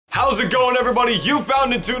How's it going, everybody? You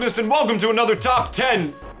found Nintoonist, and welcome to another top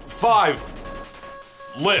 10 5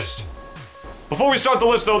 list. Before we start the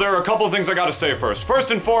list, though, there are a couple of things I gotta say first.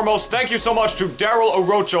 First and foremost, thank you so much to Daryl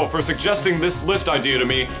Orocho for suggesting this list idea to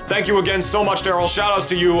me. Thank you again so much, Daryl. Shoutouts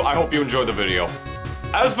to you. I hope you enjoyed the video.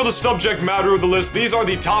 As for the subject matter of the list, these are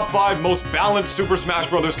the top 5 most balanced Super Smash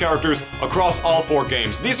Bros. Characters across all 4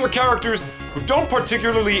 games. These are characters who don't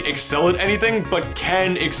particularly excel at anything, but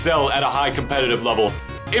can excel at a high competitive level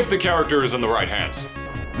if the character is in the right hands.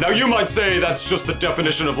 Now you might say that's just the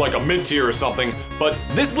definition of like a mid tier or something, but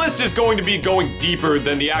this list is going to be going deeper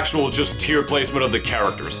than the actual just tier placement of the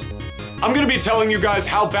characters. I'm gonna be telling you guys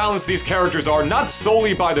how balanced these characters are, not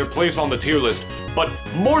solely by their place on the tier list, but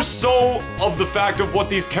more so of the fact of what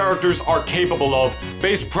these characters are capable of,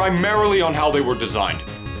 based primarily on how they were designed.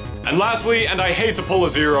 And lastly, and I hate to pull a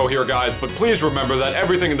zero here guys, but please remember that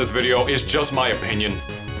everything in this video is just my opinion.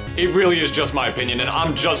 It really is just my opinion, and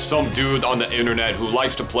I'm just some dude on the internet who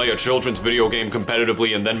likes to play a children's video game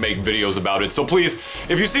competitively and then make videos about it. So please,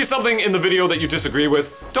 if you see something in the video that you disagree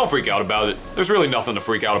with, don't freak out about it. There's really nothing to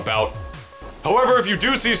freak out about. However, if you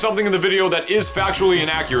do see something in the video that is factually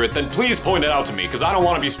inaccurate, then please point it out to me, because I don't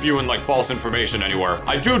want to be spewing like false information anywhere.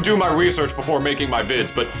 I do my research before making my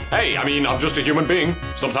vids, but hey, I mean, I'm just a human being.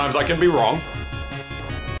 Sometimes I can be wrong.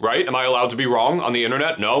 Right? Am I allowed to be wrong on the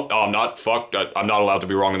internet? No? Oh, I'm not. Fuck. I'm not allowed to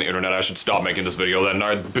be wrong on the internet. I should stop making this video then.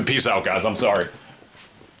 Alright, peace out, guys. I'm sorry.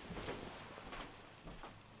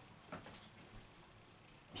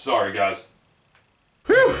 Sorry, guys.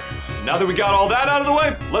 Whew! Now that we got all that out of the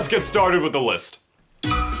way, let's get started with the list.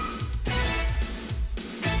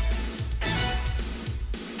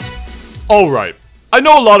 Alright. I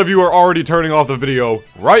know a lot of you are already turning off the video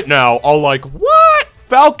right now, all like, what?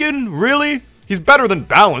 Falcon? Really? He's better than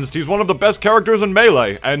balanced, he's one of the best characters in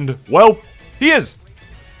Melee, and, well, he is.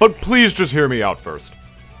 But please just hear me out first.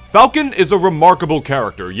 Falcon is a remarkable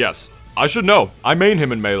character, yes. I should know, I main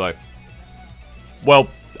him in Melee. Well,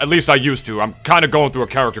 at least I used to. I'm kinda going through a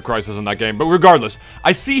character crisis in that game, but regardless,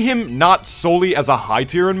 I see him not solely as a high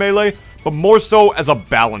tier in Melee, but more so as a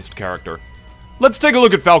balanced character. Let's take a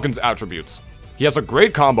look at Falcon's attributes. He has a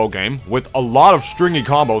great combo game, with a lot of stringy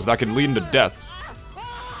combos that can lead into death.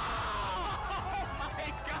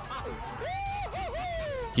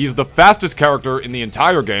 He's the fastest character in the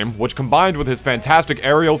entire game, which combined with his fantastic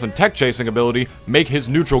aerials and tech chasing ability, make his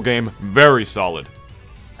neutral game very solid.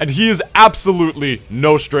 And he is absolutely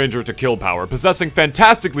no stranger to kill power, possessing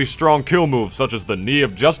fantastically strong kill moves such as the Knee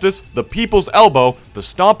of Justice, the People's Elbow, the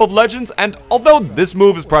Stomp of Legends, and although this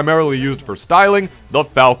move is primarily used for styling, the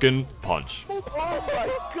Falcon Punch. Oh my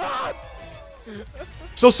god!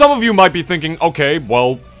 So some of you might be thinking, okay,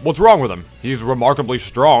 well, what's wrong with him? He's remarkably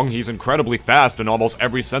strong, he's incredibly fast in almost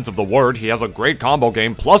every sense of the word, he has a great combo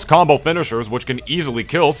game, plus combo finishers which can easily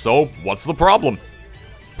kill, so what's the problem?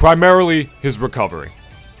 Primarily, his recovery.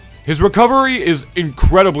 His recovery is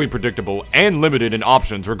incredibly predictable and limited in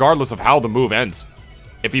options regardless of how the move ends.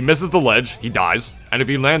 If he misses the ledge, he dies, and if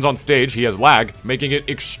he lands on stage, he has lag, making it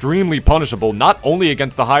extremely punishable not only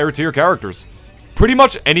against the higher tier characters. Pretty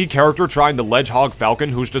much any character trying to ledge hog Falcon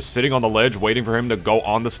who's just sitting on the ledge waiting for him to go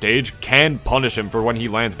on the stage can punish him for when he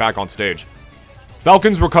lands back on stage.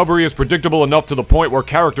 Falcon's recovery is predictable enough to the point where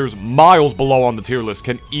characters miles below on the tier list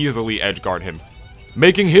can easily edgeguard him,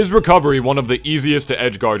 making his recovery one of the easiest to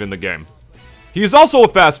edgeguard in the game. He is also a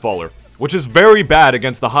fast faller, which is very bad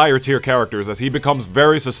against the higher tier characters as he becomes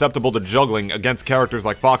very susceptible to juggling against characters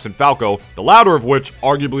like Fox and Falco, the latter of which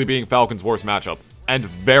arguably being Falcon's worst matchup, and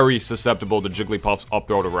very susceptible to Jigglypuff's up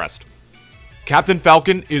throw to rest. Captain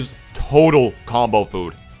Falcon is total combo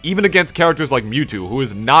food, even against characters like Mewtwo, who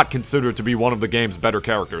is not considered to be one of the game's better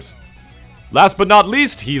characters. Last but not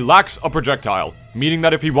least, he lacks a projectile, meaning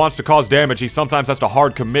that if he wants to cause damage, he sometimes has to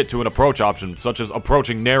hard commit to an approach option, such as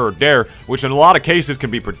approaching Nair or Dare, which in a lot of cases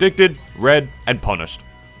can be predicted, read, and punished.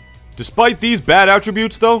 Despite these bad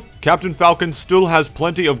attributes though, Captain Falcon still has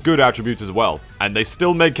plenty of good attributes as well, and they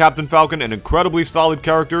still make Captain Falcon an incredibly solid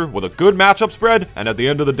character with a good matchup spread, and at the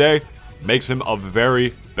end of the day, makes him a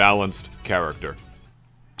very balanced character.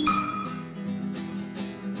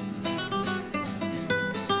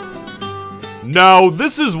 Now,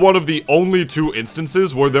 this is one of the only 2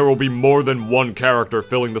 instances where there will be more than one character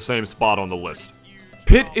filling the same spot on the list.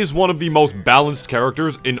 Pit is one of the most balanced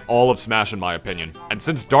characters in all of Smash in my opinion, and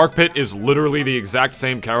since Dark Pit is literally the exact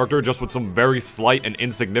same character just with some very slight and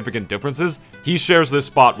insignificant differences, he shares this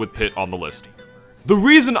spot with Pit on the list. The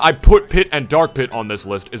reason I put Pit and Dark Pit on this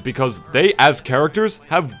list is because they, as characters,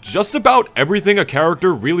 have just about everything a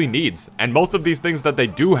character really needs, and most of these things that they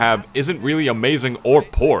do have isn't really amazing or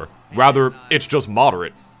poor, rather, it's just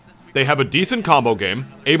moderate. They have a decent combo game,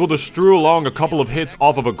 able to strew along a couple of hits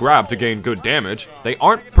off of a grab to gain good damage. They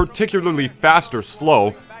aren't particularly fast or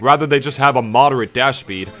slow, rather they just have a moderate dash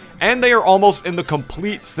speed, and they are almost in the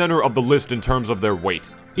complete center of the list in terms of their weight.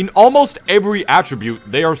 In almost every attribute,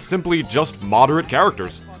 they are simply just moderate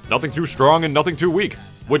characters. Nothing too strong and nothing too weak,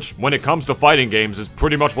 which, when it comes to fighting games, is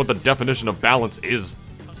pretty much what the definition of balance is.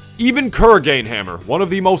 Even Hammer, one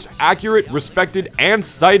of the most accurate, respected, and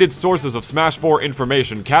cited sources of Smash 4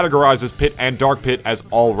 information, categorizes Pit and Dark Pit as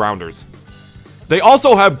all-rounders. They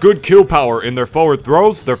also have good kill power in their forward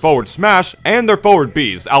throws, their forward smash, and their forward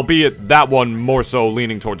Bs, albeit that one more so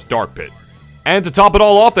leaning towards Dark Pit. And to top it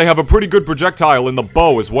all off, they have a pretty good projectile in the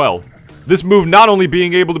bow as well. This move not only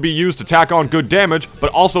being able to be used to tack on good damage,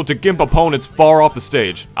 but also to gimp opponents far off the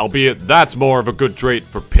stage, albeit that's more of a good trait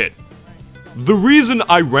for Pit. The reason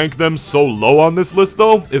I rank them so low on this list,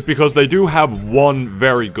 though, is because they do have one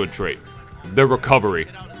very good trait: their recovery.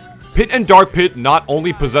 Pit and Dark Pit not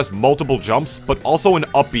only possess multiple jumps, but also an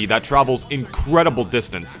up B that travels incredible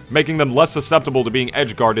distance, making them less susceptible to being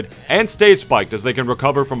edge-guarded and stage-spiked as they can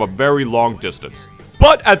recover from a very long distance.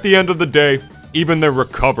 But at the end of the day, even their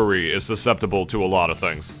recovery is susceptible to a lot of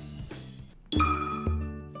things.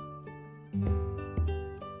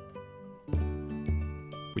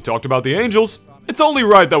 We talked about the angels, it's only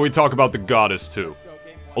right that we talk about the goddess too.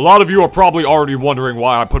 A lot of you are probably already wondering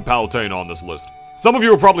why I put Palutena on this list. Some of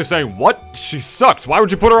you are probably saying, what? She sucks, why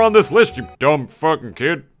would you put her on this list, you dumb fucking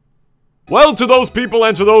kid? Well, to those people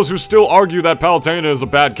and to those who still argue that Palutena is a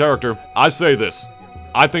bad character, I say this: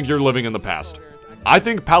 I think you're living in the past. I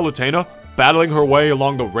think Palutena, battling her way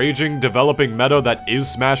along the raging, developing meta that is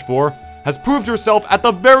Smash 4, has proved herself at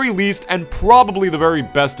the very least, and probably the very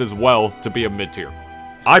best as well, to be a mid-tier.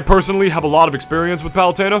 I personally have a lot of experience with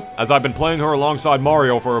Palutena, as I've been playing her alongside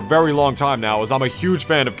Mario for a very long time now, as I'm a huge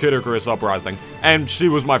fan of Kid Icarus Uprising, and she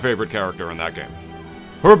was my favorite character in that game.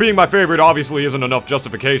 Her being my favorite obviously isn't enough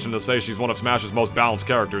justification to say she's one of Smash's most balanced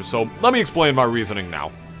characters, so let me explain my reasoning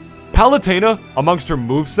now. Palutena, amongst her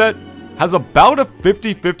moveset, has about a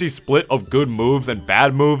 50-50 split of good moves and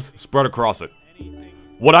bad moves spread across it.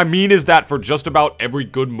 What I mean is that for just about every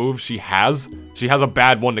good move she has a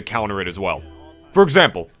bad one to counter it as well. For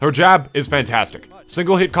example, her jab is fantastic.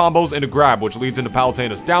 Single hit combos into grab, which leads into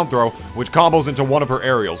Palutena's down throw, which combos into one of her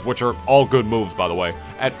aerials, which are all good moves by the way,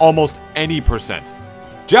 at almost any percent.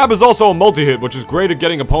 Jab is also a multi-hit, which is great at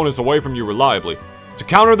getting opponents away from you reliably. To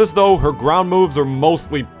counter this though, her ground moves are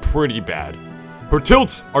mostly pretty bad. Her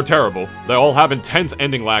tilts are terrible. They all have intense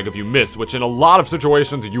ending lag if you miss, which in a lot of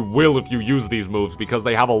situations you will if you use these moves because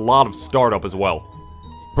they have a lot of startup as well.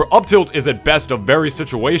 Her up tilt is at best a very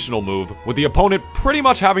situational move, with the opponent pretty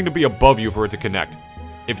much having to be above you for it to connect.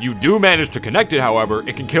 If you do manage to connect it, however,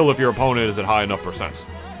 it can kill if your opponent is at high enough percents.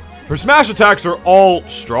 Her smash attacks are all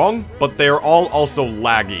strong, but they are all also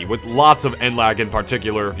laggy, with lots of end lag in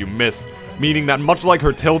particular if you miss, meaning that much like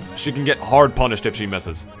her tilts, she can get hard punished if she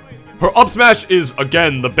misses. Her up smash is,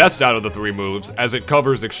 again, the best out of the three moves, as it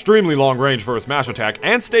covers extremely long range for a smash attack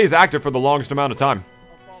and stays active for the longest amount of time.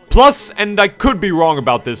 Plus, and I could be wrong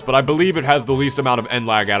about this, but I believe it has the least amount of end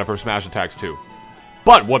lag out of her smash attacks too.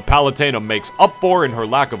 But what Palutena makes up for in her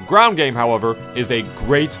lack of ground game, however, is a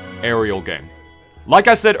great aerial game. Like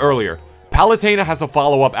I said earlier, Palutena has a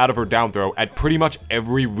follow-up out of her down throw at pretty much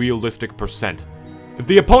every realistic percent. If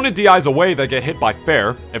the opponent DIs away, they get hit by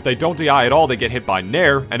fair, if they don't DI at all, they get hit by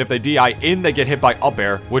nair, and if they DI in, they get hit by up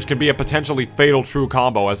air, which can be a potentially fatal true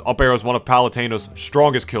combo, as up air is one of Palutena's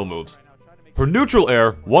strongest kill moves. Her neutral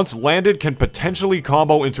air, once landed, can potentially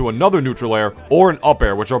combo into another neutral air or an up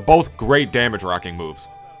air, which are both great damage racking moves.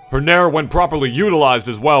 Her nair, when properly utilized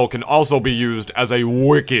as well, can also be used as a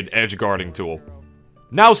wicked edge guarding tool.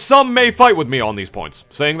 Now, some may fight with me on these points,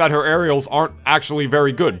 saying that her aerials aren't actually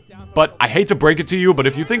very good. But I hate to break it to you, but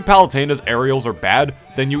if you think Palutena's aerials are bad,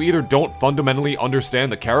 then you either don't fundamentally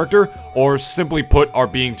understand the character, or simply put, are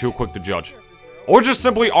being too quick to judge. Or just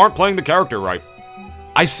simply aren't playing the character right.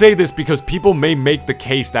 I say this because people may make the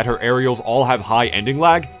case that her aerials all have high ending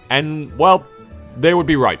lag, and, well, they would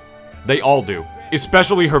be right. They all do.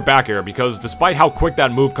 Especially her back air, because despite how quick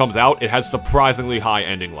that move comes out, it has surprisingly high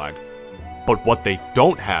ending lag. But what they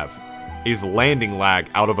don't have is landing lag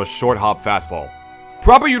out of a short hop fastfall.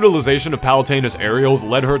 Proper utilization of Palutena's aerials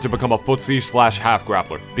led her to become a footsie/half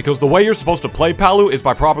grappler, because the way you're supposed to play Palu is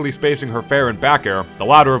by properly spacing her fair and back air, the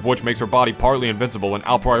latter of which makes her body partly invincible and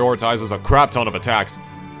out-prioritizes a crap ton of attacks,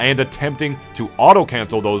 and attempting to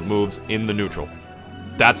auto-cancel those moves in the neutral.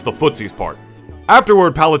 That's the footsies part.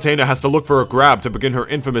 Afterward, Palutena has to look for a grab to begin her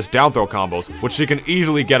infamous down throw combos, which she can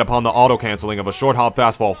easily get upon the auto-canceling of a short hop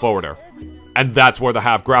fastfall forward air. And that's where the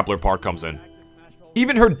half grappler part comes in.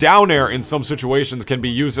 Even her down air in some situations can be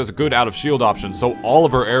used as a good out of shield option, so all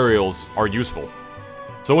of her aerials are useful.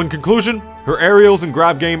 So in conclusion, her aerials and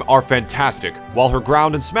grab game are fantastic, while her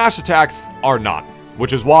ground and smash attacks are not,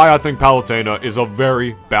 which is why I think Palutena is a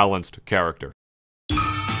very balanced character.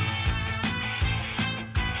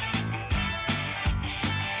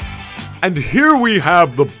 And here we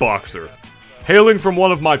have the Boxer. Hailing from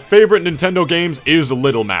one of my favorite Nintendo games is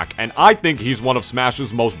Little Mac, and I think he's one of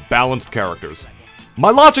Smash's most balanced characters. My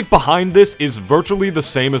logic behind this is virtually the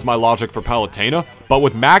same as my logic for Palutena, but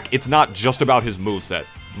with Mac, it's not just about his moveset.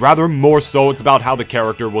 Rather, more so, it's about how the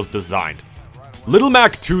character was designed. Little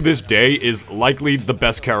Mac to this day is likely the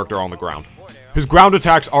best character on the ground. His ground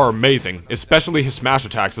attacks are amazing, especially his smash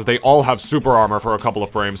attacks as they all have super armor for a couple of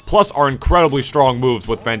frames, plus are incredibly strong moves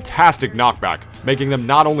with fantastic knockback, making them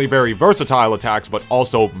not only very versatile attacks, but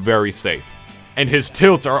also very safe. And his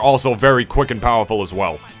tilts are also very quick and powerful as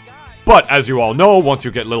well. But as you all know, once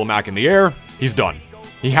you get Little Mac in the air, he's done.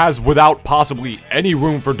 He has, without possibly any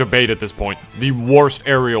room for debate at this point, the worst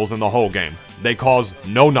aerials in the whole game. They cause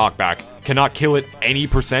no knockback, cannot kill it any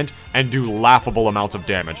percent, and do laughable amounts of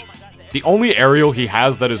damage. The only aerial he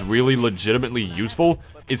has that is really legitimately useful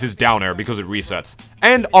is his down air because it resets,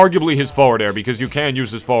 and arguably his forward air because you can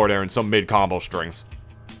use his forward air in some mid-combo strings.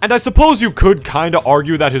 And I suppose you could kinda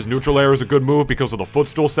argue that his neutral air is a good move because of the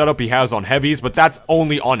footstool setup he has on heavies, but that's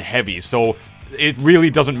only on heavies, so it really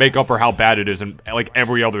doesn't make up for how bad it is in like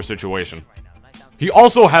every other situation. He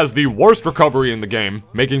also has the worst recovery in the game,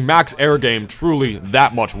 making Mac's air game truly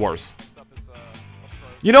that much worse.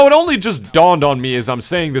 You know, it only just dawned on me as I'm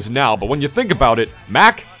saying this now, but when you think about it,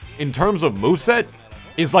 Mac, in terms of moveset,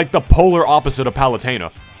 is like the polar opposite of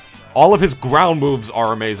Palutena. All of his ground moves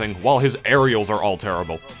are amazing, while his aerials are all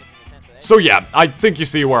terrible. So yeah, I think you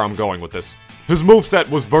see where I'm going with this. His moveset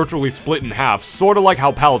was virtually split in half, sorta like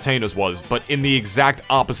how Palutena's was, but in the exact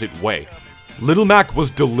opposite way. Little Mac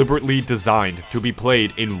was deliberately designed to be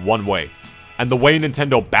played in one way. And the way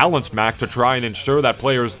Nintendo balanced Mac to try and ensure that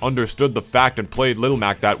players understood the fact and played Little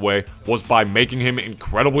Mac that way was by making him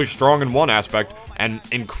incredibly strong in one aspect and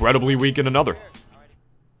incredibly weak in another.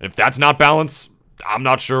 If that's not balance, I'm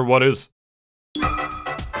not sure what is.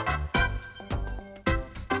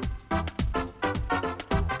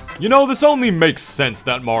 You know, this only makes sense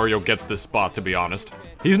that Mario gets this spot, to be honest.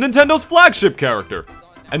 He's Nintendo's flagship character.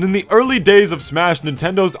 And in the early days of Smash,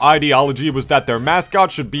 Nintendo's ideology was that their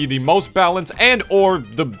mascot should be the most balanced and or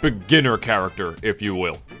the beginner character, if you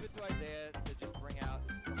will.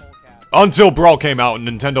 Until Brawl came out and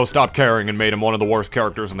Nintendo stopped caring and made him one of the worst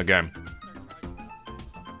characters in the game.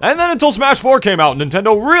 And then until Smash 4 came out,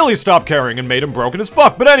 Nintendo really stopped caring and made him broken as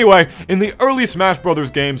fuck. But anyway, in the early Smash Bros.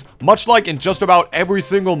 Games, much like in just about every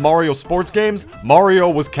single Mario sports games, Mario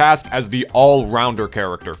was cast as the all-rounder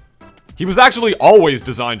character. He was actually always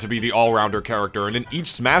designed to be the all-rounder character, and in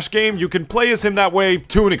each Smash game, you can play as him that way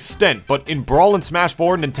to an extent, but in Brawl and Smash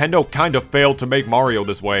 4, Nintendo kinda failed to make Mario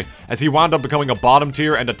this way, as he wound up becoming a bottom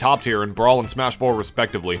tier and a top tier in Brawl and Smash 4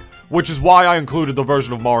 respectively, which is why I included the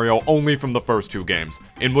version of Mario only from the first two games,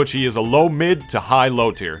 in which he is a low mid to high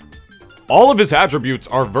low tier. All of his attributes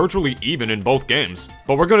are virtually even in both games,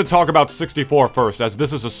 but we're gonna talk about 64 first, as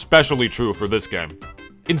this is especially true for this game.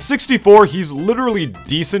 In 64, he's literally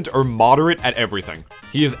decent or moderate at everything.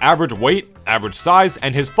 He is average weight, average size,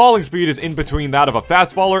 and his falling speed is in between that of a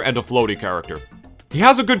fast faller and a floaty character. He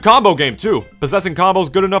has a good combo game too, possessing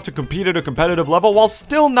combos good enough to compete at a competitive level while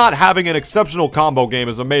still not having an exceptional combo game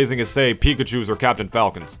as amazing as, say, Pikachu's or Captain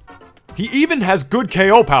Falcon's. He even has good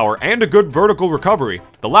KO power and a good vertical recovery,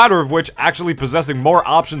 the latter of which actually possessing more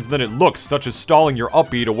options than it looks, such as stalling your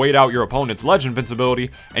up B to wait out your opponent's ledge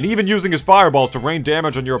invincibility, and even using his fireballs to rain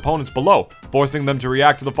damage on your opponents below, forcing them to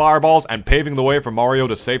react to the fireballs and paving the way for Mario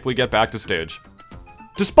to safely get back to stage.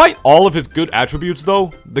 Despite all of his good attributes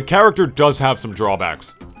though, the character does have some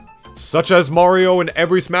drawbacks. Such as Mario in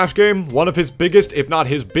every Smash game, one of his biggest, if not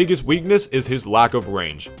his biggest weakness is his lack of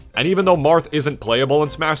range. And even though Marth isn't playable in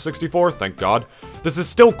Smash 64, thank god, this is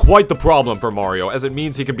still quite the problem for Mario, as it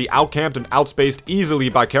means he can be outcamped and outspaced easily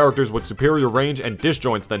by characters with superior range and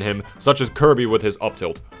disjoints than him, such as Kirby with his up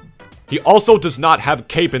tilt. He also does not have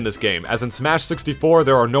cape in this game, as in Smash 64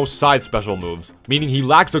 there are no side special moves, meaning he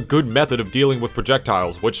lacks a good method of dealing with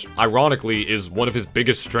projectiles, which ironically is one of his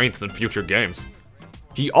biggest strengths in future games.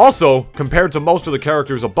 He also, compared to most of the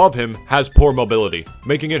characters above him, has poor mobility,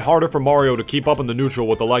 making it harder for Mario to keep up in the neutral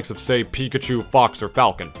with the likes of, say, Pikachu, Fox, or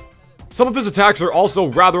Falcon. Some of his attacks are also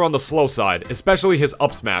rather on the slow side, especially his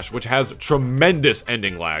up smash, which has tremendous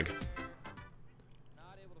ending lag.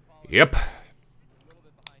 Yep.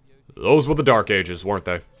 Those were the Dark Ages, weren't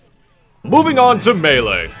they? Moving on to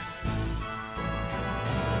Melee.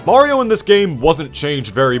 Mario in this game wasn't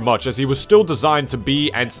changed very much, as he was still designed to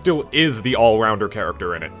be and still is the all-rounder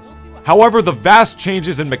character in it. However, the vast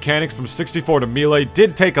changes in mechanics from 64 to Melee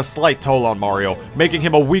did take a slight toll on Mario, making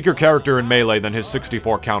him a weaker character in Melee than his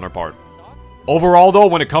 64 counterpart. Overall though,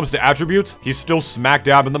 when it comes to attributes, he's still smack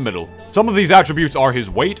dab in the middle. Some of these attributes are his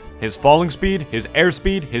weight, his falling speed, his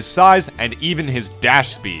airspeed, his size, and even his dash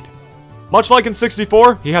speed. Much like in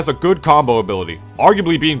 64, he has a good combo ability,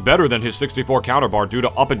 arguably being better than his 64 counterpart due to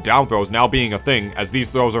up and down throws now being a thing, as these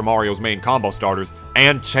throws are Mario's main combo starters,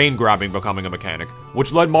 and chain grabbing becoming a mechanic,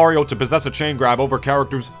 which led Mario to possess a chain grab over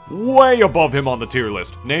characters way above him on the tier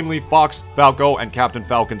list, namely Fox, Falco, and Captain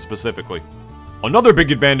Falcon specifically. Another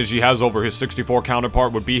big advantage he has over his 64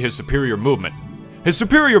 counterpart would be his superior movement. His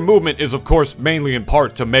superior movement is of course mainly in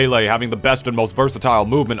part to Melee having the best and most versatile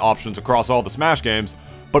movement options across all the Smash games,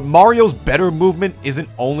 but Mario's better movement isn't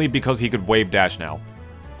only because he could wave dash now.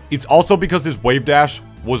 It's also because his wave dash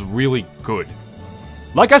was really good.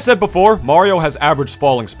 Like I said before, Mario has average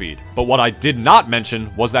falling speed, but what I did not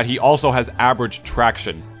mention was that he also has average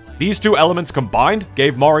traction. These two elements combined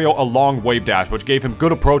gave Mario a long wave dash, which gave him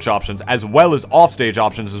good approach options as well as offstage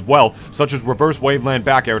options as well, such as reverse waveland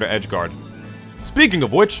back air to edge guard. Speaking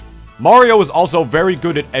of which, Mario is also very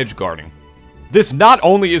good at edge guarding. This not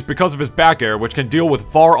only is because of his back air, which can deal with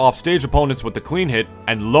far off-stage opponents with the clean hit,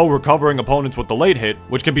 and low recovering opponents with the late hit,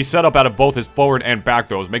 which can be set up out of both his forward and back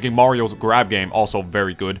throws, making Mario's grab game also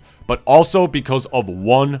very good, but also because of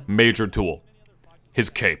one major tool: his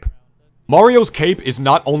cape. Mario's cape is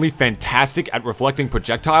not only fantastic at reflecting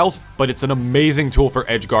projectiles, but it's an amazing tool for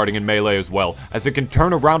edge guarding in Melee as well, as it can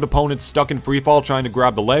turn around opponents stuck in freefall trying to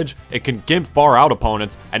grab the ledge, it can gimp far out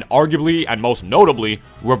opponents, and arguably, and most notably,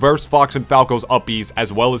 reverse Fox and Falco's up Bs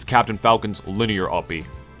as well as Captain Falcon's linear up B.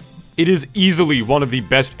 It is easily one of the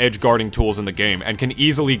best edge guarding tools in the game, and can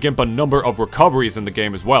easily gimp a number of recoveries in the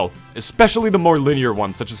game as well, especially the more linear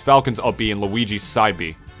ones such as Falcon's up B and Luigi's side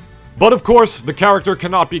B. But of course, the character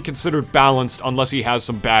cannot be considered balanced unless he has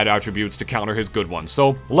some bad attributes to counter his good ones,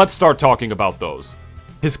 so let's start talking about those.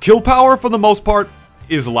 His kill power, for the most part,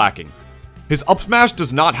 is lacking. His up smash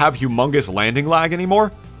does not have humongous landing lag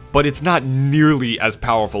anymore, but it's not nearly as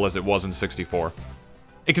powerful as it was in 64.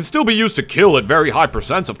 It can still be used to kill at very high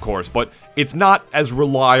percents, of course, but it's not as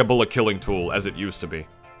reliable a killing tool as it used to be.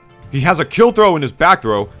 He has a kill throw in his back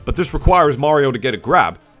throw, but this requires Mario to get a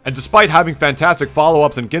grab. And despite having fantastic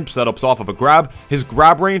follow-ups and gimp setups off of a grab, his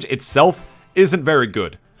grab range itself isn't very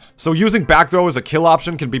good. So using back throw as a kill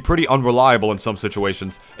option can be pretty unreliable in some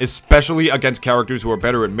situations, especially against characters who are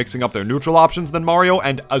better at mixing up their neutral options than Mario,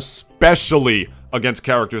 and especially against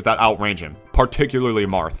characters that outrange him, particularly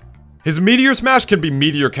Marth. His Meteor Smash can be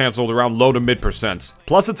meteor cancelled around low to mid percents,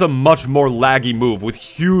 plus it's a much more laggy move with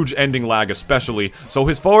huge ending lag especially, so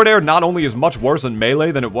his forward air not only is much worse in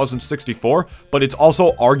Melee than it was in 64, but it's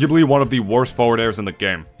also arguably one of the worst forward airs in the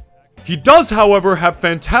game. He does, however, have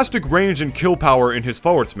fantastic range and kill power in his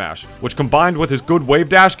forward smash, which combined with his good wave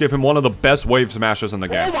dash give him one of the best wave smashes in the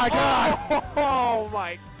game. Oh my god! Oh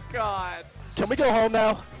my god! Can we go home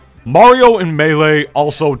now? Mario in Melee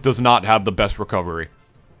also does not have the best recovery.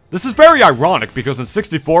 This is very ironic because in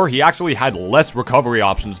 64 he actually had less recovery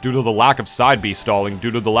options due to the lack of side B stalling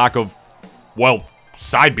due to the lack of, well,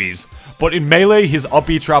 side Bs. But in Melee his up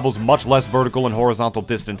B travels much less vertical and horizontal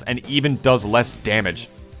distance and even does less damage.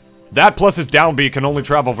 That plus his down B can only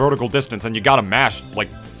travel vertical distance and you gotta mash like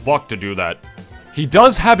fuck to do that. He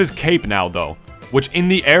does have his cape now though, which in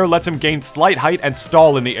the air lets him gain slight height and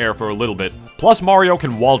stall in the air for a little bit. Plus Mario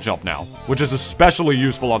can wall jump now, which is especially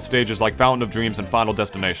useful on stages like Fountain of Dreams and Final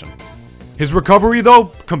Destination. His recovery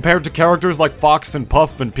though, compared to characters like Fox and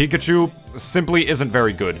Puff and Pikachu, simply isn't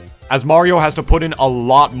very good, as Mario has to put in a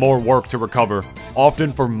lot more work to recover,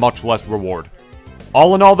 often for much less reward.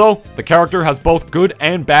 All in all though, the character has both good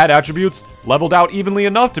and bad attributes, leveled out evenly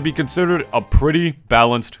enough to be considered a pretty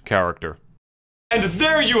balanced character. And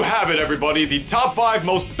there you have it, everybody, the top 5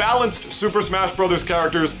 most balanced Super Smash Bros.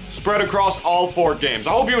 Characters spread across all 4 games.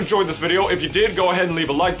 I hope you enjoyed this video. If you did, go ahead and leave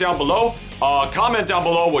a like down below. Comment down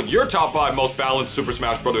below what your top 5 most balanced Super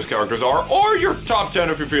Smash Bros. Characters are, or your top 10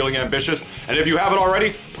 if you're feeling ambitious. And if you haven't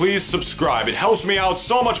already, please subscribe. It helps me out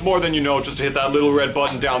so much more than you know just to hit that little red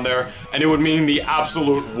button down there, and it would mean the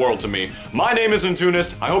absolute world to me. My name is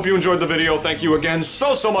Nintoonist. I hope you enjoyed the video. Thank you again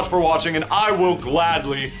so much for watching, and I will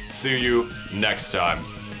gladly see you next time.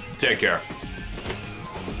 Take care.